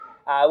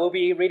We'll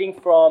be reading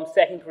from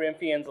 2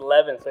 Corinthians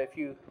 11. So if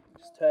you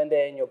just turn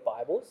there in your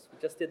Bibles, we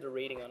just did the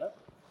reading on it.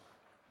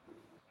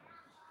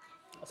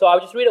 So I'll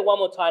just read it one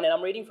more time, and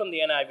I'm reading from the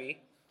NIV.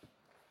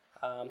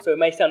 So it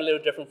may sound a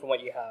little different from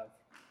what you have.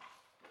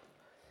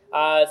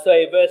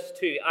 So verse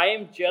 2, I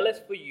am jealous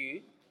for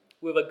you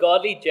with a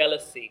godly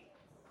jealousy.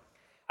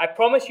 I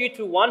promise you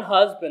to one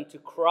husband, to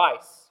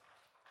Christ,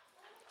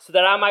 so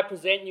that I might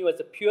present you as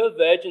a pure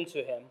virgin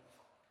to him.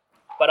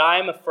 But I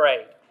am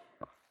afraid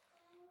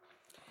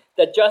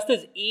that just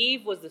as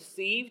Eve was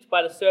deceived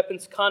by the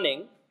serpent's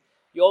cunning,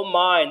 your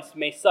minds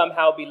may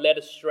somehow be led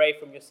astray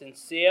from your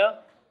sincere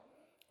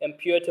and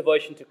pure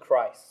devotion to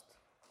Christ.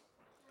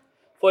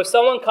 For if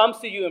someone comes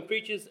to you and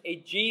preaches a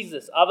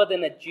Jesus other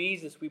than the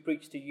Jesus we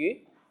preach to you,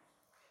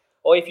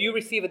 or if you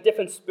receive a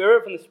different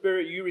spirit from the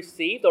spirit you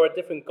received, or a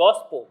different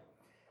gospel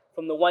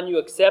from the one you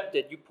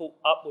accepted, you pull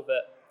up with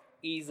it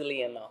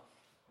easily enough.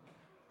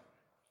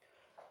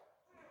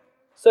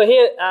 So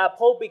here,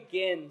 Paul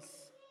begins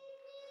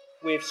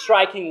with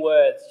striking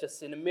words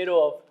just in the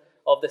middle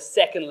of the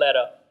second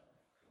letter.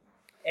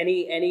 And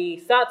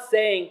he starts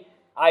saying,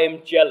 I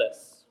am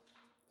jealous.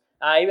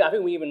 I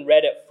think we even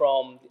read it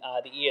from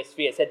the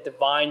ESV. It said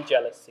divine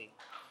jealousy.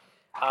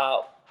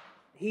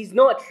 He's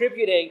not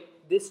attributing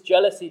this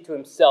jealousy to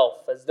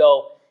himself as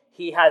though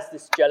he has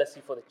this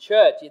jealousy for the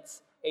church.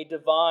 It's a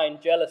divine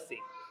jealousy.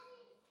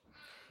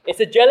 It's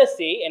a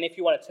jealousy, and if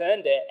you want to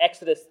turn there,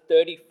 Exodus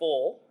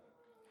 34,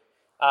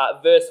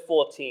 verse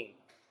 14.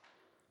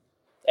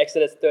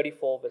 Exodus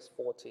 34, verse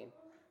 14.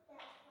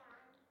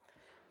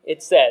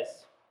 It says,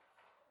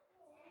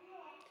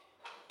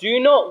 do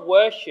not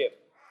worship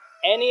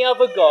any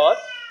other God,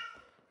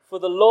 for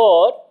the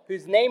Lord,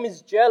 whose name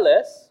is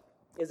jealous,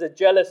 is a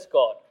jealous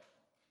God.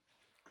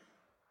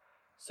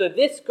 So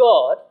this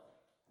God,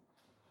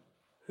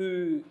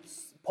 who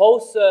Paul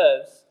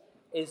serves,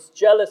 is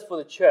jealous for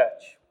the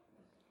church.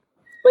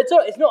 But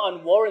it's not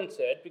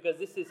unwarranted, because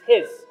this is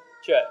his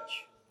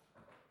church.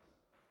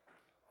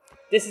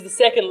 This is the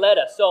second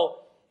letter.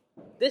 So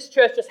this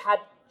church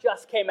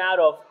just came out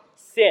of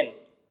sin.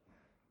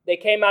 They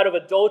came out of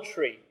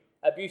adultery,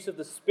 abuse of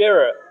the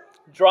spirit,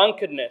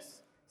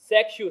 drunkenness,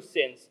 sexual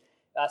sins,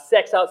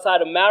 sex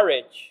outside of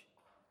marriage.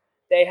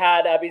 They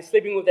had been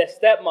sleeping with their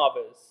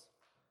stepmothers,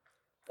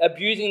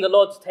 abusing the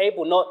Lord's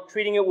table, not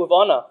treating it with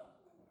honor.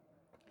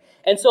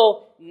 And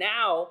so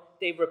now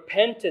they've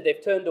repented,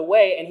 they've turned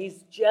away, and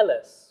he's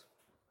jealous.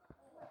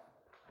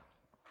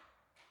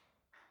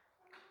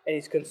 And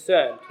he's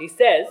concerned. He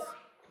says,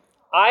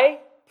 I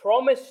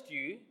promised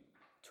you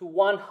to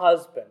one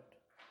husband,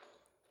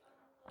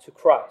 to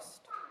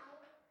Christ.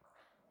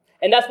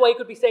 And that's what he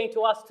could be saying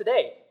to us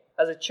today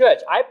as a church.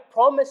 I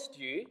promised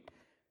you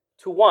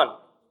to one,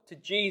 to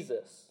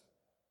Jesus.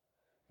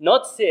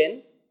 Not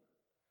sin,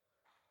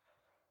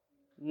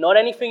 not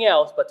anything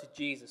else, but to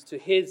Jesus, to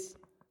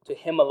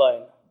him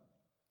alone.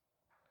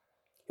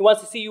 He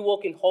wants to see you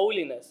walk in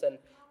holiness and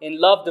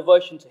in love,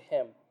 devotion to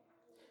him.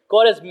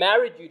 God has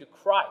married you to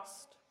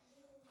Christ.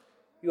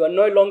 You are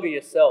no longer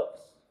yourselves.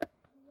 And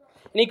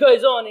he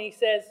goes on and he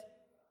says,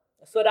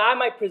 so that I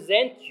might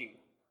present you,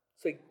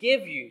 so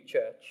give you,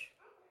 church,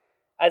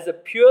 as a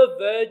pure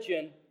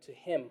virgin to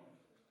him.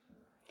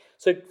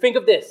 So think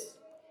of this.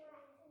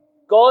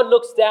 God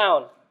looks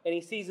down and he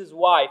sees his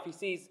wife. He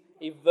sees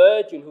a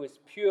virgin who is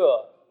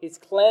pure. He's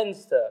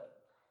cleansed her.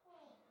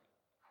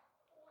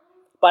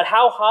 But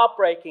how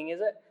heartbreaking is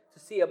it to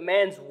see a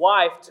man's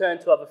wife turn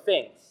to other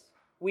things?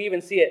 We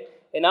even see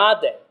it in our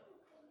day.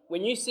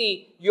 When you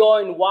see your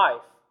own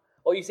wife,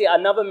 or you see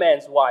another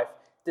man's wife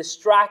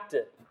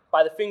distracted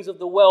by the things of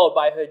the world,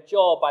 by her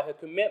job, by her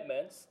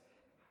commitments,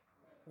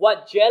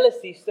 what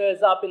jealousy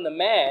stirs up in the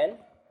man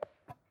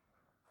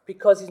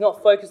because he's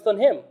not focused on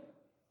him.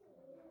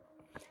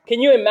 Can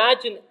you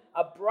imagine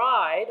a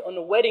bride on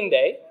the wedding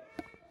day?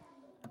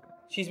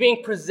 She's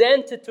being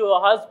presented to her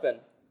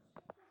husband.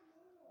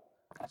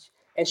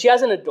 And she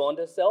hasn't adorned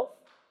herself.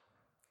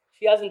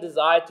 She hasn't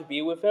desired to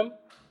be with him.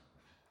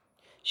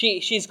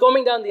 She's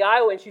coming down the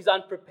aisle and she's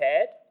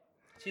unprepared.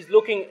 She's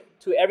looking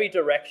to every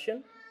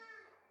direction.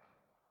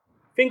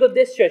 Think of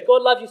this, church.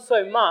 God loves you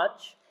so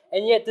much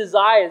and yet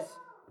desires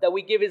that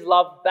we give his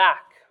love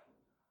back.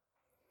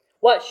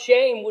 What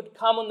shame would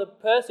come on the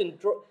person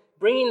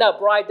bringing that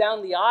bride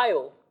down the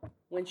aisle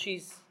when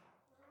she's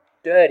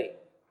dirty,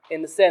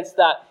 in the sense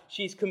that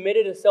she's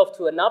committed herself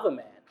to another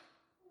man,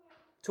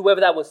 to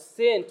whether that was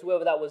sin, to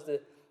whether that was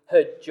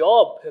her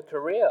job, her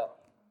career.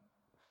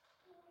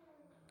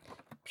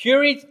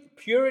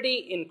 Purity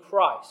in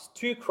Christ,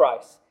 to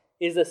Christ,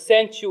 is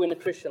essential in the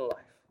Christian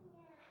life.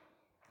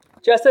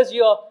 Just as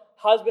your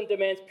husband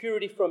demands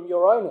purity from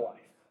your own wife.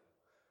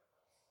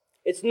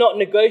 It's not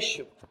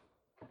negotiable.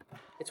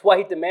 It's what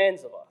he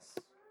demands of us.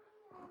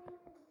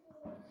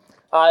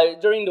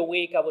 During the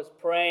week, I was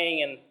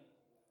praying,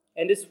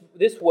 and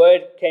this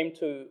word came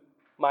to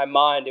my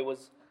mind. It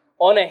was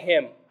honor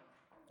him.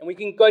 And we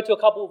can go to a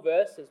couple of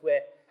verses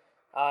where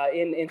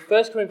in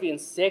 1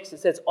 Corinthians 6, it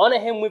says, honor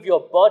him with your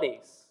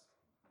bodies.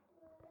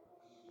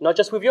 Not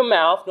just with your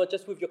mouth, not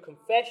just with your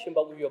confession,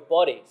 but with your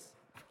bodies.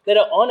 Let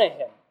her honor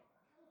him.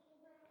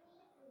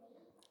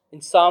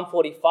 In Psalm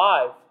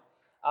 45,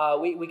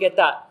 we get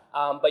that.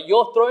 But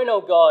your throne,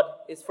 O God,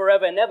 is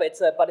forever and ever.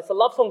 But it's a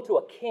love song to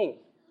a king.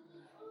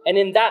 And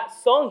in that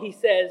song, he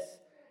says,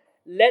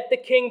 let the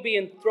king be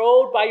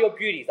enthralled by your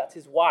beauties. That's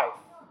his wife.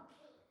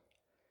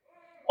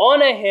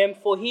 Honor him,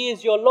 for he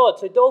is your Lord.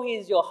 So though he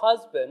is your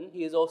husband,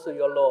 he is also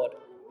your Lord.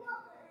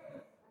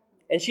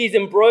 And she's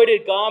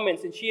embroidered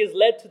garments, and she is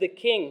led to the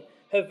king.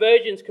 Her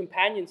virgins,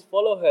 companions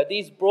follow her.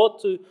 These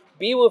brought to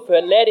be with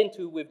her, led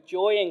into with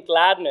joy and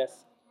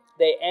gladness,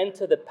 they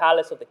enter the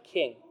palace of the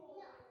king.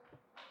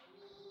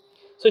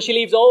 So she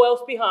leaves all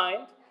else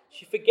behind.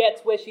 She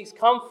forgets where she's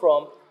come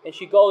from, and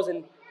she goes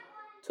in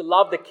to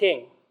love the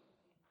king.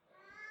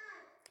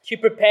 She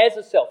prepares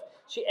herself.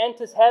 She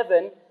enters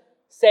heaven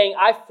saying,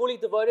 I fully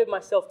devoted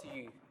myself to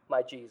you,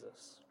 my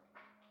Jesus.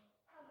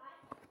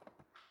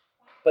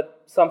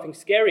 But something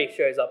scary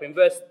shows up in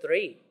verse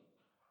 3.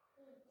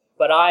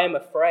 But I am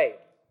afraid.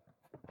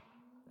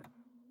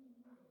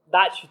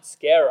 That should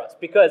scare us,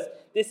 because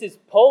this is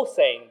Paul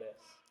saying this.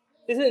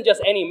 This isn't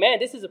just any man.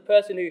 This is a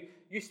person who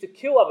used to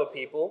kill other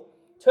people,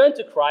 turned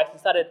to Christ and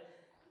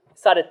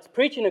started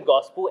preaching the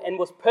gospel and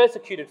was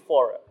persecuted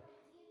for it.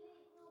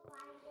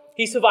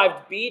 He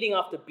survived beating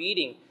after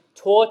beating,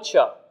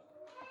 torture,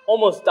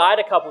 almost died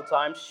a couple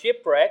times,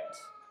 shipwrecked.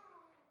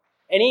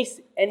 And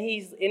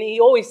he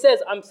always says,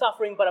 I'm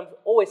suffering, but I'm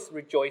always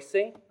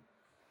rejoicing.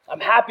 I'm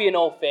happy in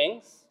all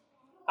things.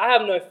 I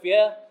have no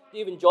fear.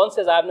 Even John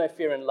says, I have no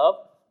fear in love.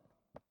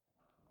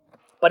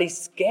 But he's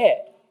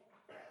scared.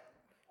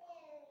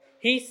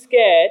 He's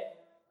scared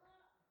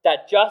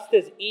that just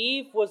as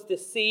Eve was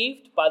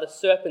deceived by the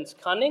serpent's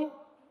cunning,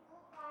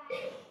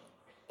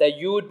 that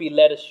you would be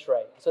led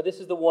astray. So this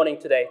is the warning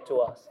today to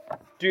us.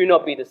 Do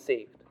not be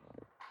deceived.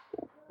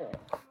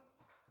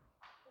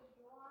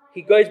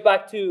 He goes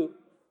back to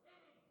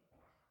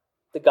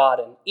the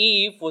garden.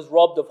 Eve was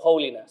robbed of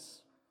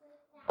holiness.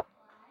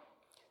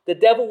 The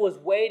devil was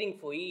waiting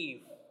for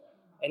Eve,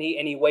 and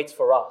he waits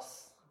for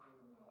us.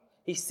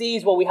 He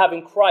sees what we have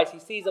in Christ. He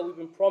sees that we've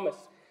been promised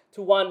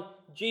to one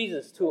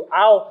Jesus, to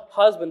our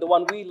husband, the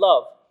one we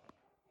love.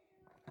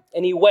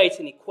 And he waits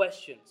and he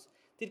questions.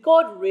 Did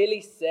God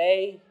really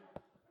say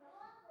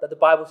that the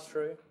Bible's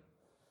true?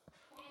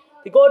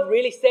 Did God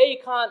really say you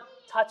can't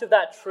touch of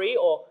that tree?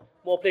 Or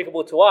more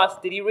applicable to us,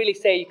 did he really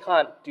say you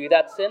can't do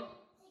that sin?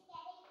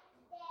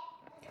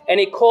 And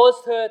it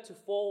caused her to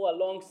fall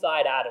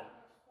alongside Adam.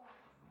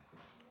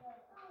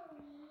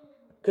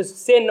 Because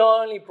sin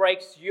not only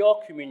breaks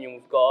your communion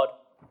with God,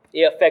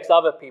 it affects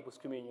other people's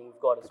communion with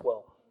God as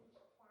well.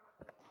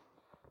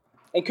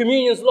 And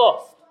communion's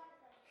lost.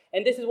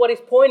 And this is what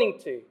he's pointing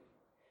to.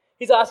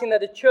 He's asking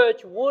that the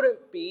church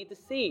wouldn't be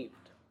deceived.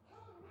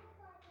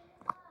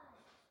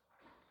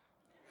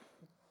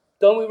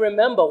 Don't we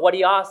remember what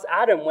he asked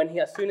Adam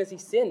as soon as he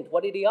sinned?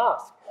 What did he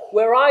ask?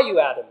 Where are you,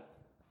 Adam?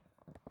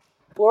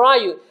 Where are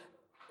you?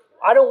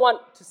 I don't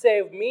want to say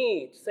of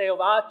me, to say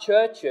of our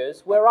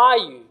churches, where are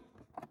you,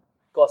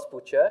 Gospel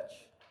Church?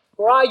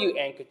 Where are you,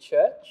 Anchor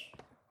Church?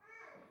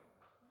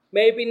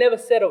 May it be never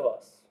said of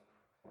us.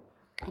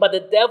 But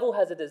the devil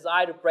has a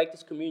desire to break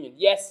this communion.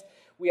 Yes,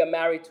 we are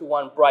married to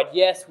one bride.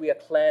 Yes, we are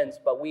cleansed,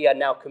 but we are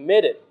now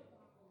committed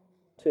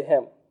to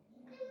him.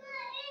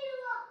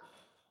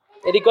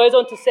 And he goes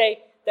on to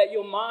say that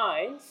your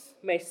minds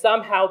may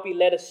somehow be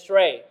led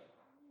astray.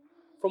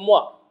 From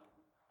what?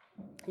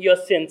 Your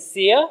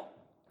sincere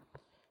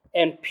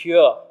and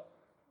pure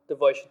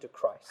devotion to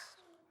Christ.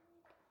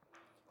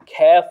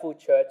 Careful,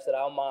 church, that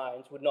our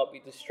minds would not be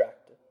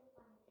distracted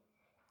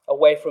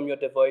away from your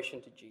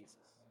devotion to Jesus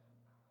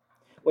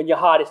when your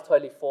heart is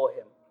totally for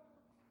him.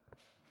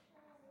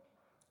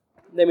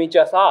 Let me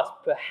just ask,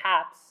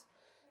 perhaps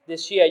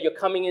this year you're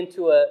coming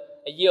into a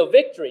year of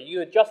victory.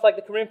 You, just like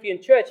the Corinthian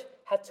church,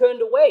 had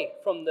turned away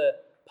from the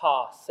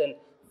past and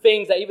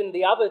things that even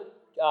the other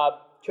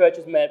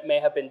churches may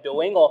have been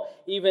doing, or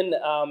even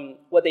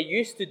what they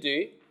used to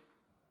do.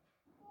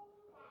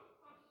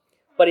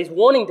 But he's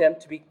warning them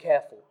to be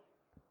careful.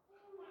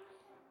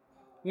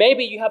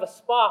 Maybe you have a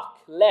spark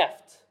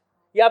left.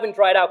 You haven't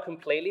dried out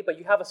completely, but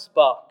you have a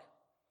spark.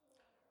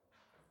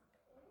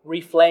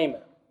 Reflame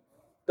it.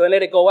 Don't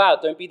let it go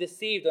out. Don't be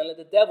deceived. Don't let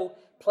the devil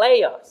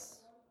play us.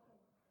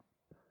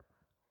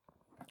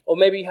 Or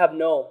maybe you have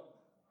no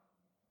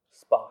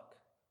spark.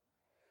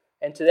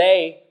 And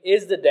today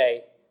is the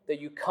day that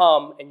you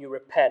come and you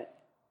repent.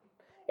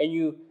 And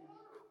you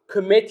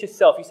commit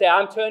yourself. You say,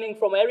 I'm turning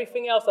from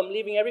everything else. I'm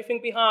leaving everything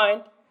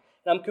behind.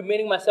 And I'm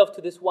committing myself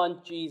to this one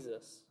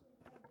Jesus.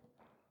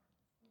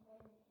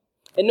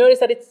 And notice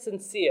that it's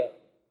sincere.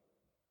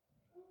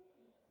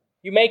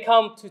 You may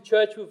come to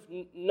church with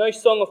no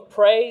song of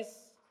praise,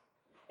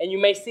 and you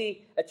may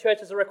see a church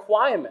as a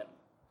requirement,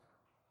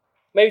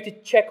 maybe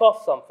to check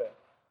off something.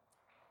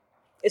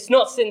 It's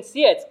not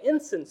sincere, it's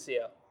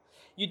insincere.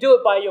 You do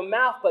it by your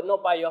mouth, but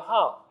not by your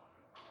heart.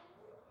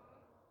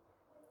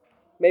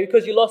 Maybe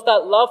because you lost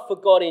that love for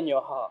God in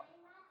your heart.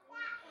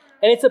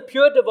 And it's a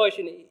pure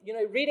devotion. You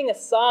know, reading a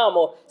psalm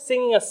or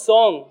singing a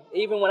song,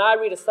 even when I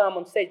read a psalm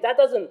on stage, that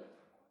doesn't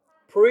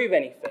prove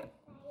anything.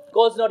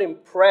 God's not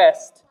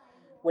impressed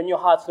when your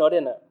heart's not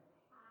in it.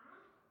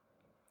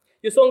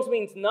 Your songs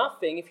means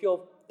nothing if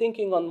you're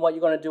thinking on what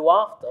you're going to do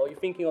after, or you're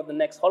thinking of the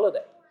next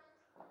holiday.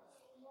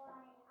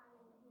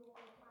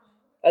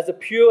 As a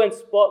pure and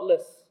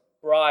spotless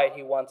bride,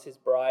 he wants his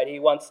bride. He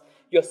wants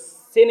your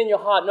sin in your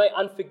heart, no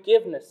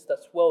unforgiveness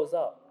that swells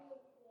up.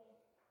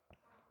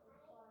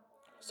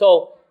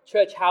 So,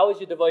 church, how is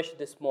your devotion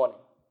this morning?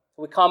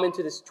 We come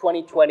into this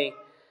 2020.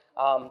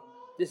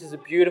 This is a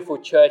beautiful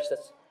church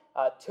that's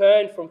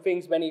turned from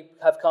things, many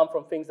have come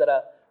from things that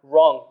are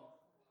wrong.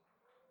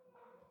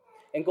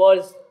 And God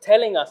is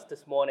telling us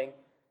this morning,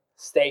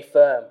 stay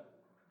firm.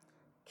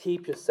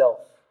 Keep yourself.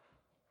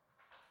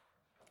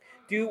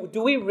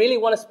 Do we really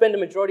want to spend the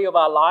majority of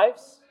our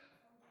lives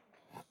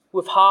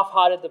with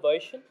half-hearted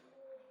devotion?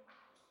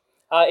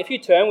 If you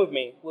turn with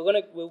me,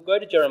 we'll go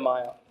to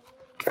Jeremiah.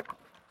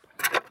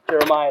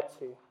 Jeremiah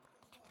 2.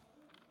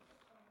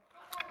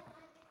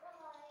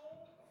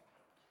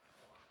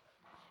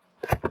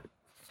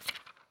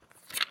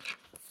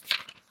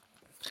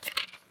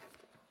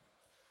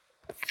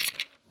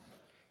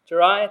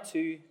 Jeremiah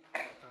 2,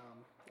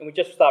 and we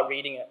just start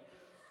reading it.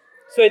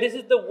 So this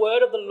is the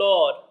word of the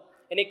Lord,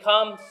 and it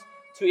comes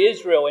to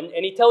Israel, and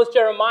he tells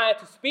Jeremiah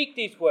to speak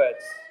these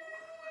words.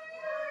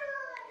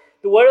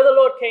 The word of the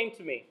Lord came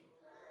to me.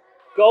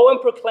 Go and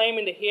proclaim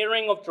in the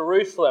hearing of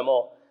Jerusalem,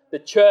 or the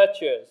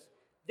churches.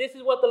 This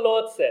is what the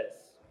Lord says.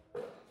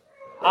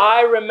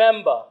 I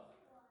remember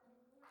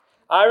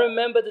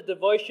the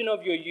devotion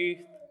of your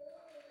youth,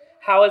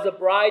 how as a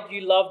bride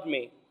you loved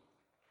me,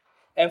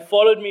 and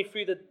followed me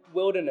through the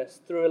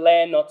wilderness, through a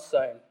land not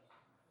sown.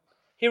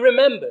 He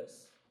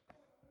remembers.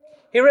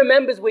 He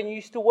remembers when you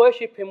used to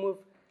worship him with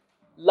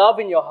love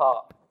in your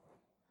heart.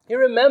 He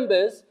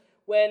remembers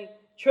when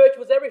church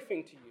was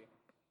everything to you.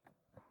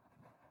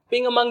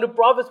 Being among the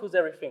brothers was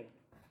everything.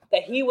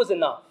 That he was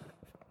enough.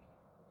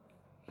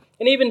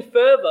 And even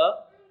further,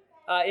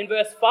 in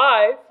verse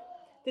 5,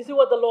 this is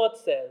what the Lord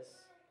says.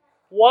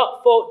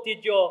 What fault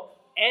did your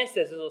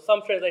ancestors, or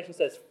some translation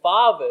says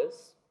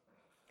fathers,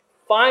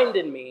 find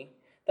in me,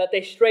 that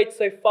they strayed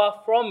so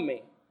far from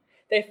me?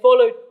 They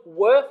followed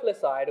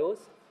worthless idols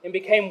and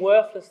became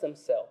worthless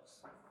themselves.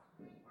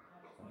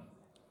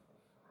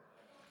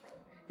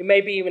 It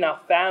may be even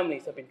our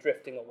families have been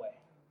drifting away.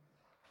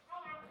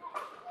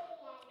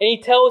 And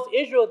he tells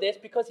Israel this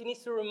because he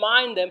needs to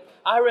remind them,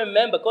 I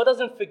remember. God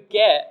doesn't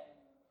forget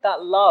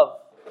that love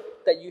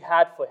that you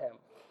had for him.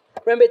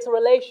 Remember, it's a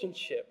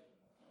relationship.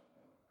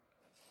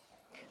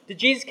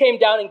 Jesus came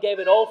down and gave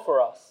it all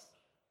for us.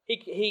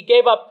 He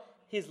gave up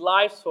his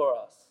life for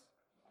us.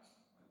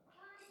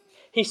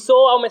 He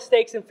saw our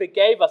mistakes and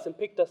forgave us and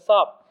picked us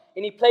up.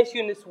 And he placed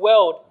you in this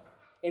world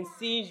and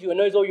sees you and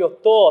knows all your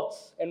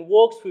thoughts and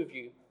walks with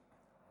you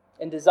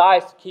and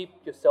desires to keep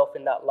yourself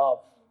in that love.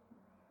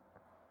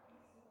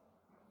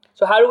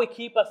 So how do we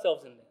keep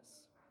ourselves in this?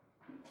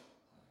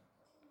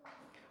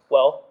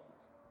 Well,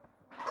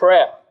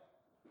 prayer.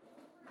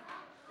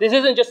 This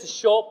isn't just a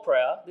short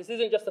prayer. This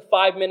isn't just a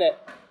 5-minute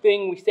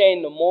thing we say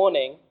in the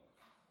morning.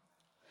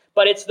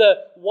 But it's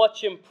the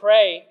watch and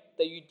pray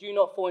that you do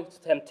not fall into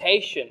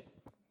temptation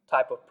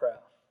type of prayer.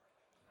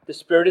 The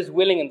spirit is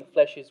willing and the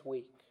flesh is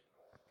weak.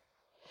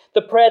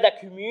 The prayer that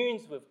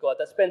communes with God,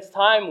 that spends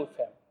time with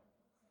him.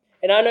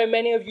 And I know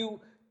many of you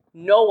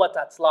know what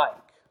that's like,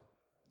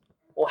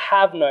 or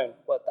have known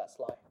what that's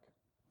like.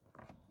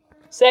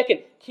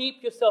 Second,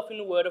 keep yourself in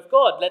the Word of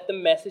God. Let the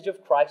message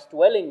of Christ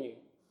dwell in you.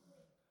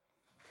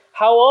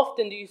 How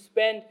often do you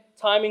spend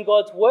time in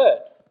God's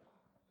Word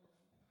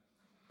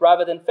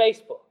rather than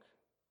Facebook?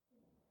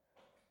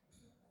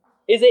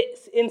 Is it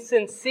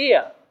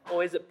insincere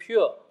or is it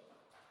pure?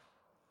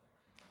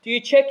 Do you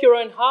check your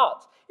own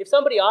heart? If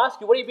somebody asks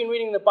you, what have you been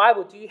reading in the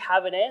Bible? Do you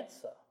have an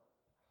answer?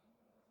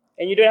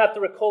 And you don't have to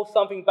recall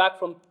something back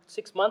from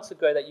 6 months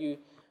ago that you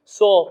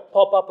saw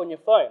pop up on your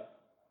phone.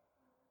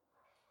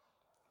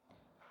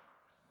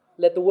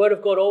 Let the word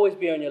of God always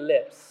be on your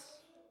lips.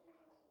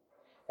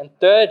 And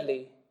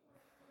thirdly,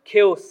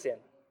 kill sin.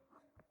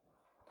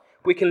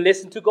 We can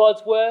listen to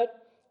God's word,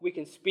 we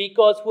can speak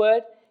God's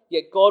word,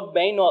 yet God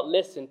may not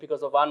listen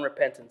because of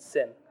unrepentant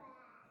sin.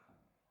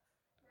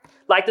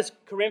 Like this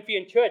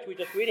Corinthian church we're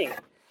just reading,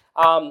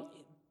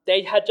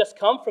 they had just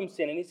come from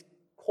sin, and he's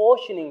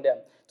cautioning them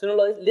to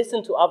not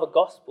listen to other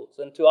gospels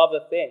and to other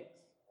things.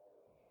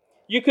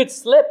 You could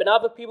slip and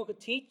other people could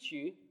teach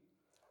you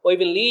or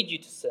even lead you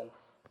to sin.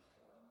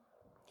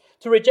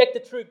 To reject the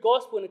true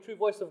gospel and the true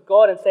voice of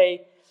God and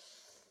say,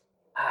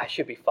 I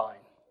should be fine.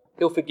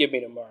 He'll forgive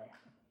me tomorrow.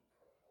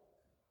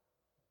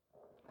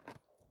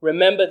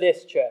 Remember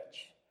this,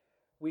 church.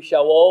 We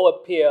shall all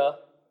appear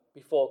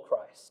before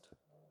Christ.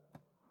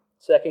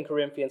 2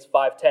 Corinthians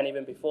 5:10,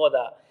 even before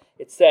that,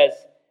 it says,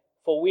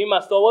 for we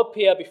must all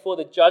appear before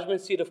the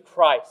judgment seat of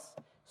Christ,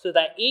 so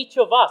that each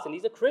of us, and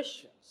these are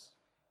Christians,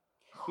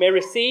 may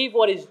receive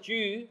what is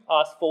due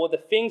us for the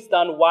things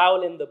done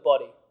while in the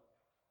body,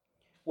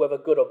 whether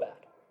good or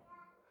bad.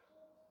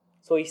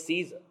 So he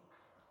sees it.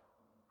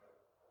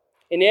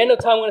 In the end of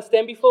time, we're going to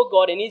stand before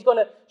God, and He's going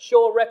to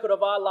show a record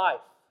of our life.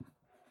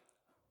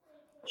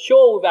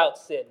 Sure, without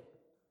sin.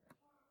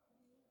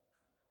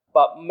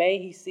 But may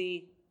He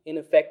see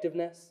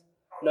ineffectiveness,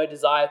 no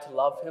desire to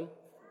love Him,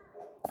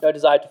 no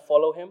desire to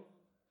follow Him.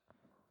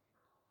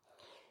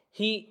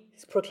 He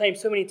proclaimed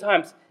so many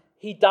times,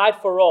 He died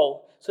for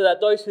all, so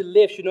that those who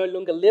live should no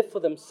longer live for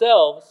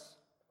themselves,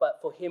 but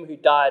for Him who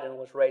died and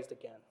was raised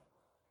again.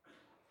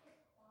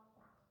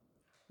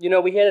 You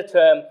know, we hear the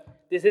term,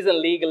 this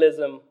isn't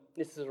legalism,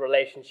 this is a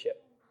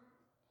relationship.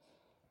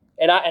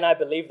 And I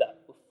believe that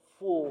with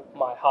full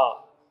my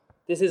heart.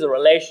 This is a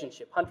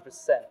relationship, 100%.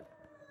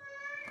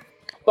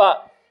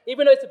 But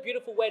even though it's a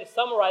beautiful way to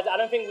summarize it, I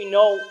don't think we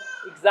know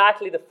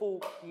exactly the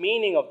full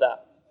meaning of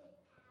that.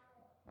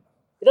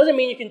 It doesn't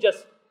mean you can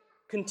just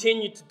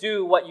continue to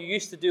do what you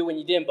used to do when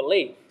you didn't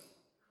believe.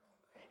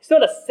 It's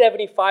not a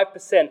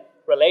 75%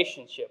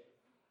 relationship.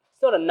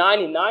 It's not a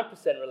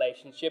 99%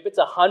 relationship. It's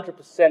a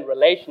 100%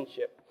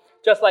 relationship.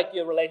 Just like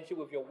your relationship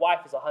with your wife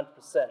is 100%.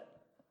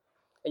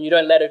 And you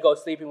don't let her go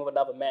sleeping with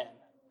another man.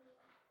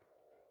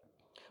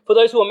 For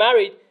those who are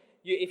married,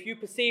 if you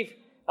perceive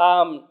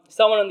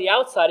someone on the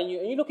outside and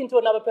you look into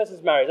another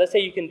person's marriage, let's say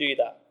you can do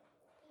that,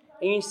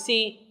 and you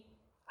see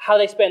how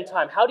they spend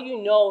time. How do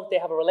you know they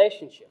have a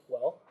relationship?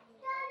 Well,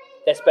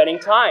 they're spending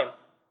time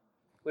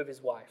with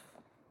his wife.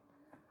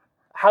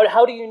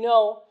 How do you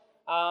know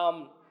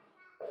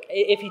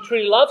if he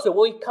truly loves her?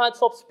 Well, he can't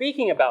stop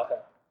speaking about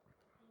her.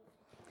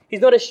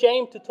 He's not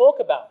ashamed to talk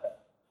about her.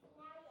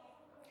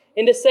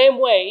 In the same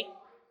way,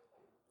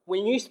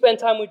 when you spend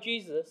time with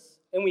Jesus,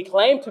 and we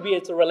claim to be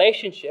it's a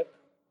relationship,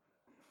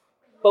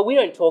 but we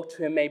don't talk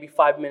to him maybe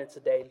 5 minutes a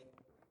day.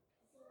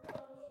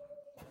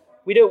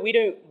 We don't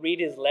read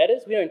his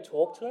letters. We don't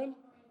talk to him.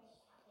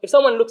 If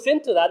someone looks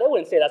into that, they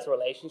wouldn't say that's a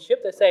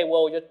relationship. They say,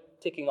 well, you're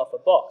ticking off a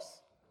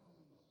box.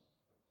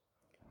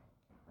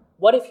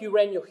 What if you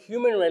ran your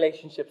human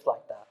relationships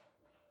like that?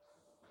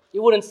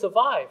 You wouldn't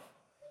survive.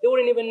 They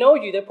wouldn't even know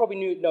you. They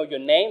probably know your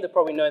name. They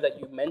probably know that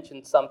you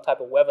mentioned some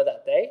type of weather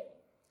that day.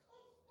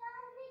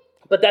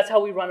 But that's how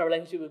we run a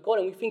relationship with God,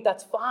 and we think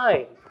that's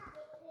fine.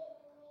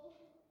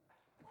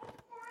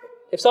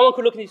 If someone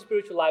could look in his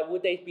spiritual life,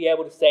 would they be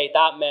able to say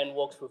that man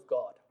walks with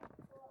God?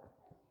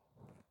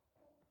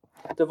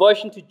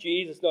 Devotion to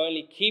Jesus not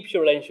only keeps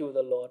your relationship with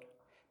the Lord,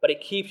 but it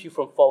keeps you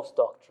from false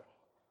doctrine.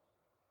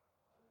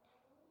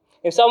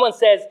 If someone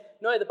says,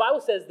 no, the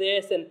Bible says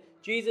this, and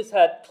Jesus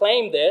had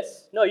claimed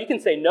this, no, you can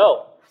say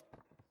no.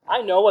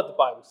 I know what the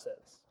Bible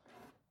says.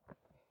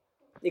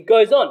 It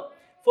goes on.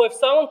 For if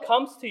someone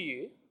comes to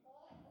you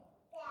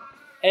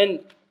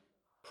and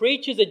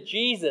preaches a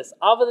Jesus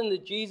other than the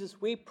Jesus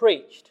we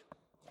preached,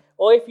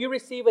 or if you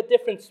receive a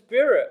different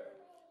spirit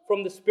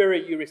from the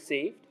spirit you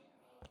received,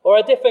 or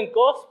a different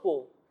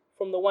gospel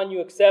from the one you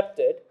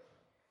accepted,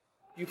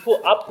 you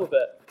put up with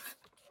it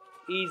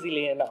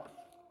easily enough.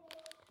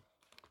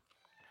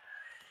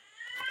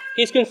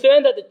 He's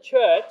concerned that the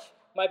church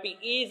might be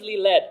easily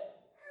led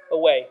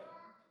away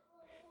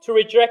to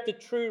reject the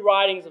true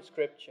writings of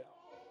Scripture,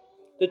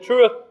 the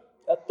true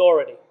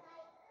authority.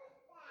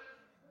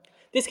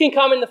 This can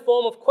come in the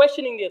form of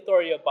questioning the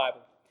authority of the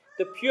Bible,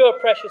 the pure,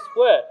 precious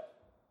word,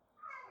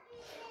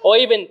 or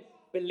even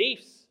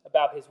beliefs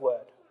about his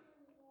word.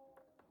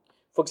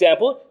 For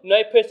example,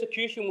 no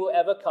persecution will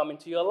ever come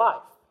into your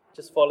life.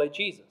 Just follow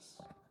Jesus.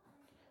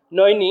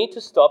 No need to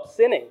stop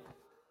sinning.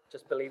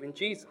 Just believe in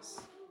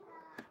Jesus.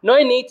 No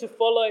need to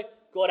follow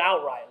God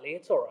outrightly.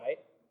 It's all right.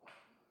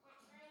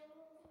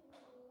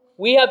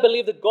 We have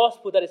believed the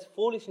gospel that is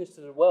foolishness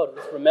to the world.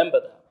 Let's remember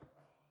that.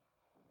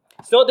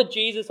 It's not the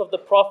Jesus of the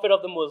prophet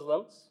of the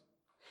Muslims.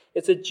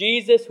 It's a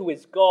Jesus who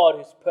is God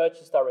who's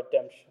purchased our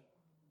redemption.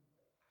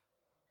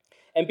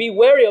 And be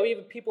wary of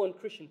even people on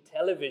Christian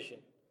television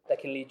that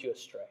can lead you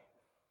astray.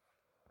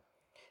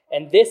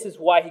 And this is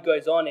why he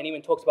goes on and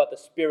even talks about the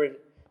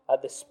spirit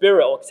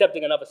or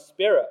accepting another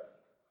spirit.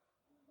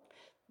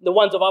 The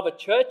ones of other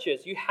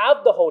churches, you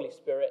have the Holy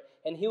Spirit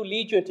and he'll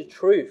lead you into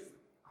truth.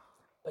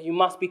 But you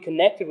must be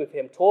connected with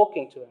him,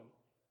 talking to him.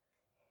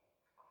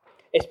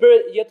 A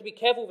spirit, you have to be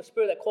careful with a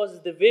spirit that causes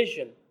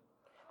division.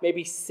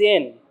 Maybe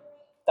sin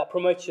that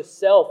promotes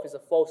yourself is a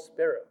false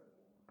spirit.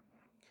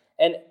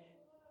 And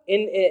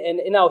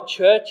in our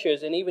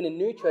churches and even in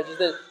new churches,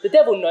 the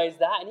devil knows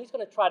that and he's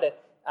going to try to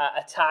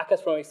attack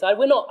us from his side.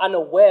 We're not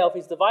unaware of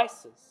his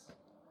devices.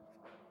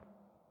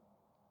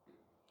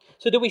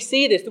 So do we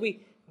see this?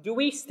 Do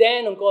we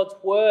stand on God's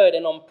word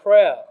and on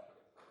prayer?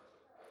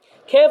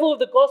 Careful of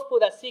the gospel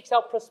that seeks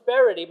out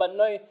prosperity but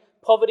no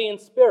poverty in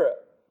spirit.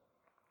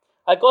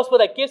 A gospel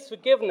that gives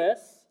forgiveness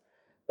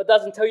but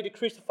doesn't tell you to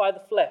crucify the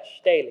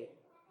flesh daily.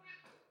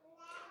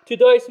 To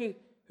those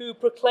who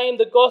proclaim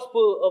the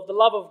gospel of the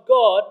love of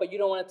God but you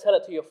don't want to tell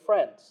it to your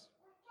friends.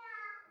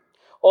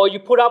 Or you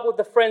put up with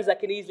the friends that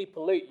can easily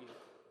pollute you.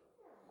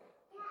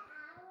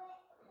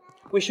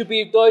 We should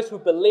be those who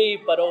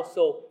believe but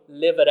also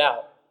live it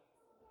out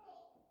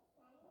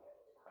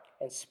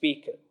and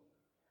speak it.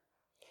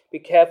 Be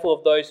careful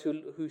of those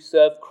who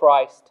serve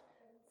Christ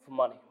for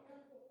money.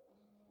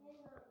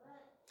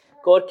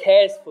 God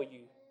cares for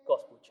you,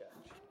 Gospel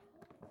Church.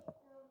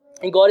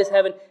 And God is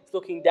heaven is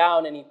looking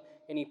down, and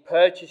He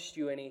purchased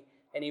you, and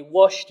He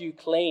washed you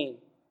clean.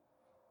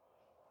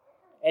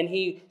 And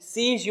He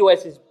sees you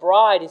as His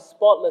bride, His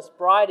spotless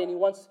bride, and He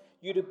wants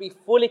you to be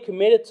fully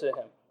committed to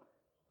Him.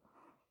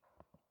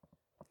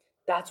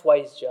 That's why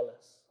He's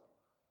jealous.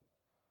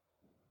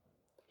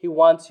 He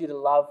wants you to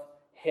love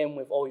Him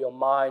with all your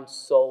mind,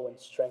 soul, and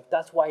strength.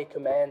 That's why He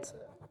commands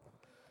it.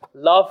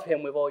 Love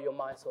Him with all your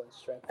mind, soul, and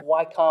strength.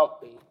 Why can't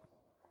we?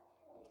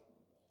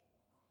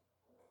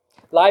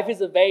 Life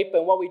is a vapor,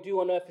 and what we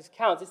do on earth is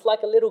counts. It's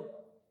like a little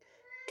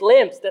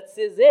glimpse. That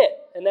is it.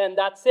 And then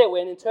that's it.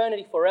 We're in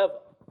eternity forever.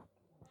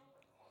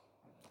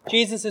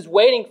 Jesus is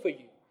waiting for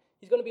you.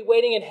 He's going to be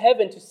waiting in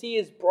heaven to see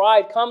His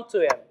bride come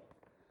to Him.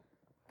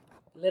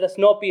 Let us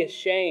not be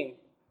ashamed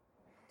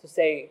to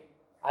say,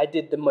 I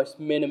did the most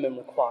minimum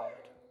required.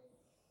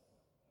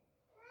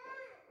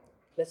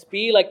 Let's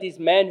be like these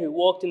men who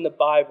walked in the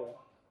Bible.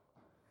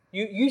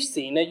 You've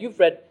seen it. You've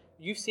read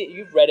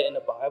it in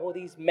the Bible.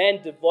 These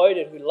men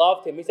devoted who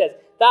loved Him. He says,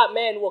 that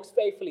man walks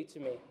faithfully to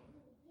me.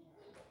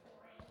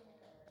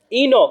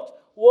 Enoch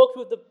walked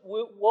with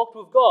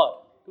God.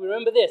 Do you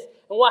remember this?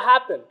 And what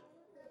happened?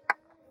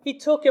 He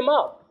took him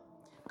up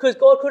because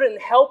God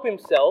couldn't help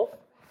Himself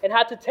and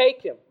had to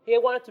take him. He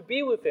wanted to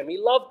be with him. He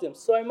loved him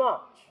so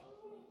much.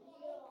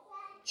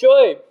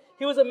 Job,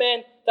 he was a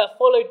man that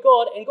followed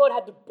God, and God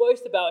had to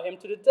boast about him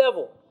to the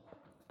devil.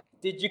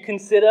 Did you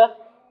consider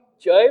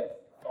Job?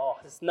 Oh,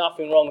 there's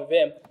nothing wrong with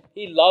him.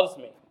 He loves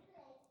me.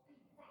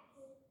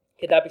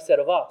 Can that be said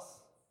of us?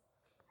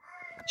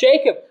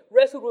 Jacob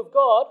wrestled with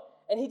God,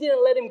 and He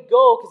didn't let him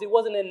go because it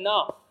wasn't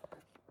enough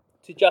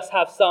to just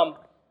have some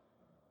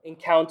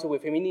encounter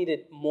with Him. He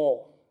needed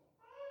more.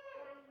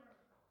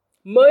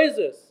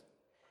 Moses,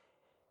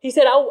 he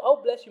said,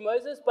 I'll bless you,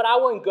 Moses, but I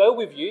won't go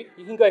with you.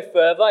 You can go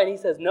further. And he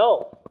says,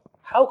 no.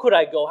 How could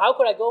I go? How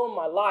could I go in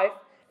my life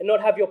and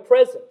not have your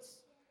presence?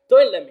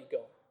 Don't let me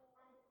go.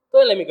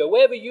 Don't let me go.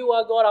 Wherever you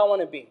are, God, I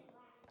want to be.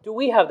 Do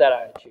we have that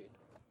attitude?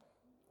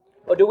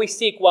 Or do we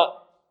seek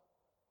what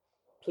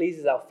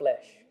pleases our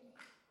flesh?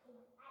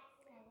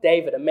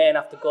 David, a man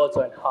after God's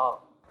own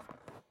heart.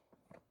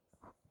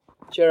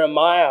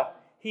 Jeremiah,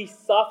 he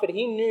suffered.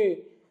 He knew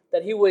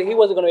that he wasn't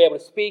going to be able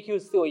to speak. He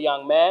was still a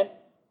young man.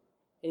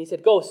 And he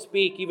said, go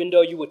speak even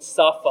though you would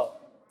suffer.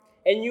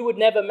 And you would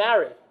never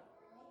marry.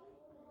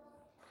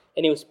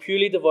 And he was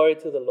purely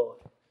devoted to the Lord.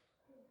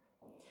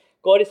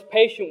 God is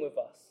patient with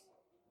us.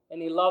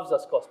 And He loves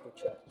us, Gospel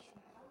Church.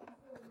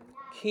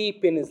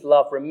 Keep in His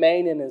love.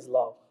 Remain in His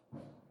love.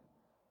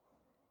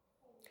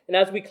 And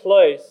as we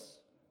close,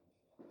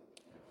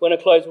 we're going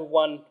to close with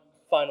one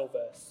final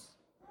verse.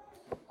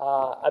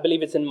 I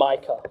believe it's in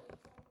Micah.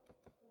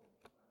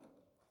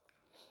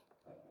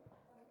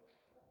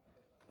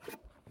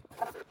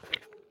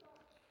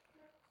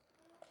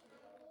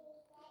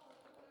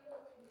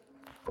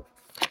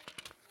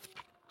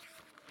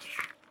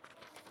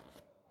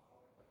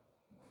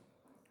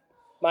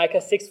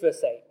 Micah 6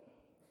 verse 8.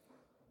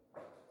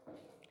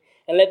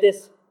 And let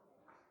this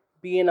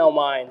be in our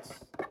minds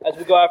as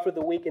we go out through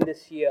the week in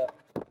this year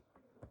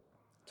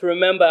to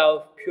remember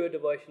our pure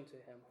devotion to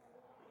Him.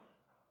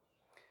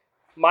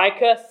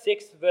 Micah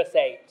 6 verse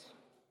 8.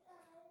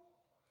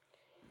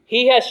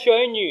 He has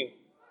shown you,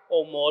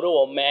 O mortal,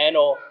 or man,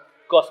 or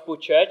Gospel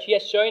Church, He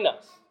has shown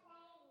us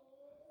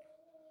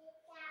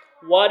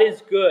what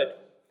is good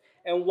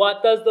and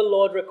what does the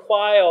Lord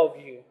require of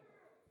you.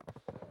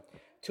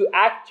 To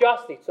act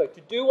justly, so to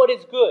do what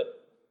is good,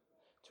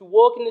 to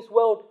walk in this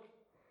world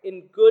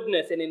in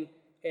goodness and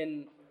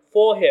in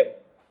for Him,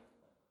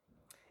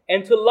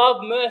 and to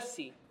love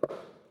mercy,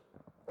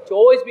 to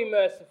always be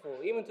merciful,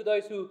 even to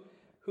those who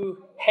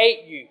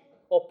hate you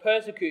or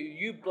persecute you.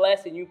 You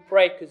bless and you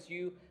pray because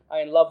you are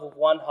in love with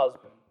one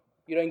husband.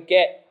 You don't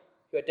get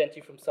your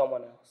identity from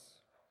someone else.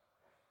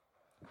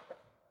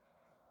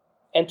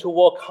 And to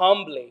walk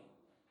humbly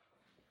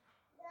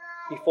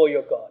before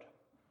your God.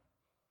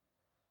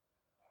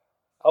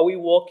 Are we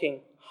walking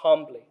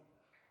humbly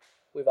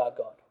with our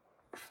God?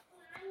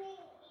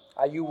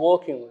 Are you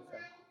walking with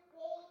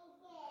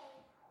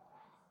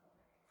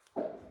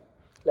Him?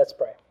 Let's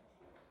pray.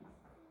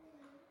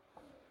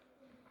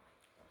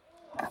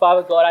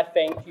 Father God, I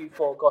thank You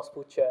for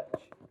Gospel Church.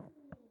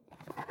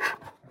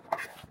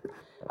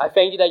 I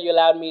thank You that You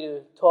allowed me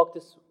to talk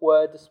this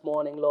word this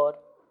morning, Lord.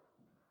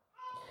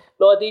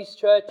 Lord, these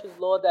churches,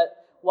 Lord,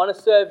 that want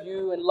to serve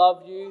You and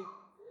love You,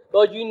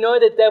 Lord, You know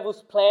the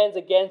devil's plans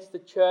against the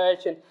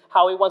church and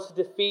how he wants to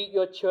defeat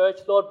Your church,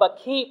 Lord. But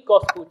keep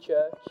Gospel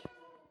Church.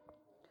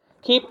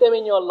 Keep them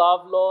in Your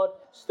love, Lord.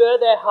 Stir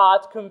their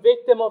hearts.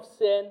 Convict them of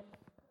sin,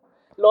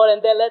 Lord.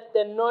 And then let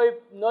them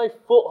no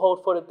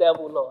foothold for the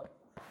devil, Lord.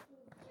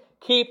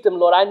 Keep them,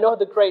 Lord. I know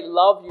the great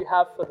love You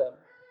have for them.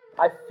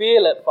 I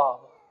feel it,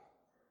 Father.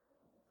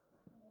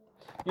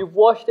 You've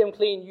washed them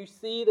clean. You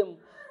see them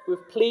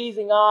with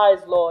pleasing eyes,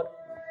 Lord.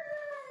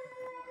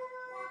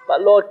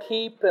 But Lord,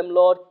 keep them,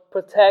 Lord.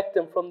 Protect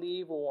them from the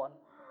evil one.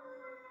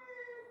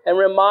 And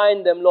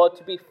remind them, Lord,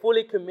 to be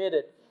fully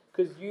committed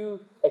because You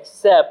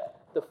accept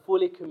the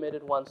fully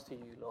committed ones to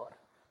you, Lord.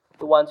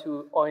 The ones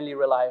who only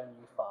rely on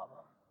you, Father.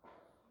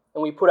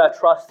 And we put our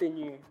trust in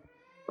you.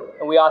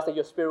 And we ask that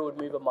your Spirit would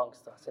move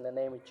amongst us. In the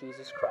name of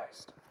Jesus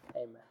Christ.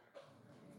 Amen.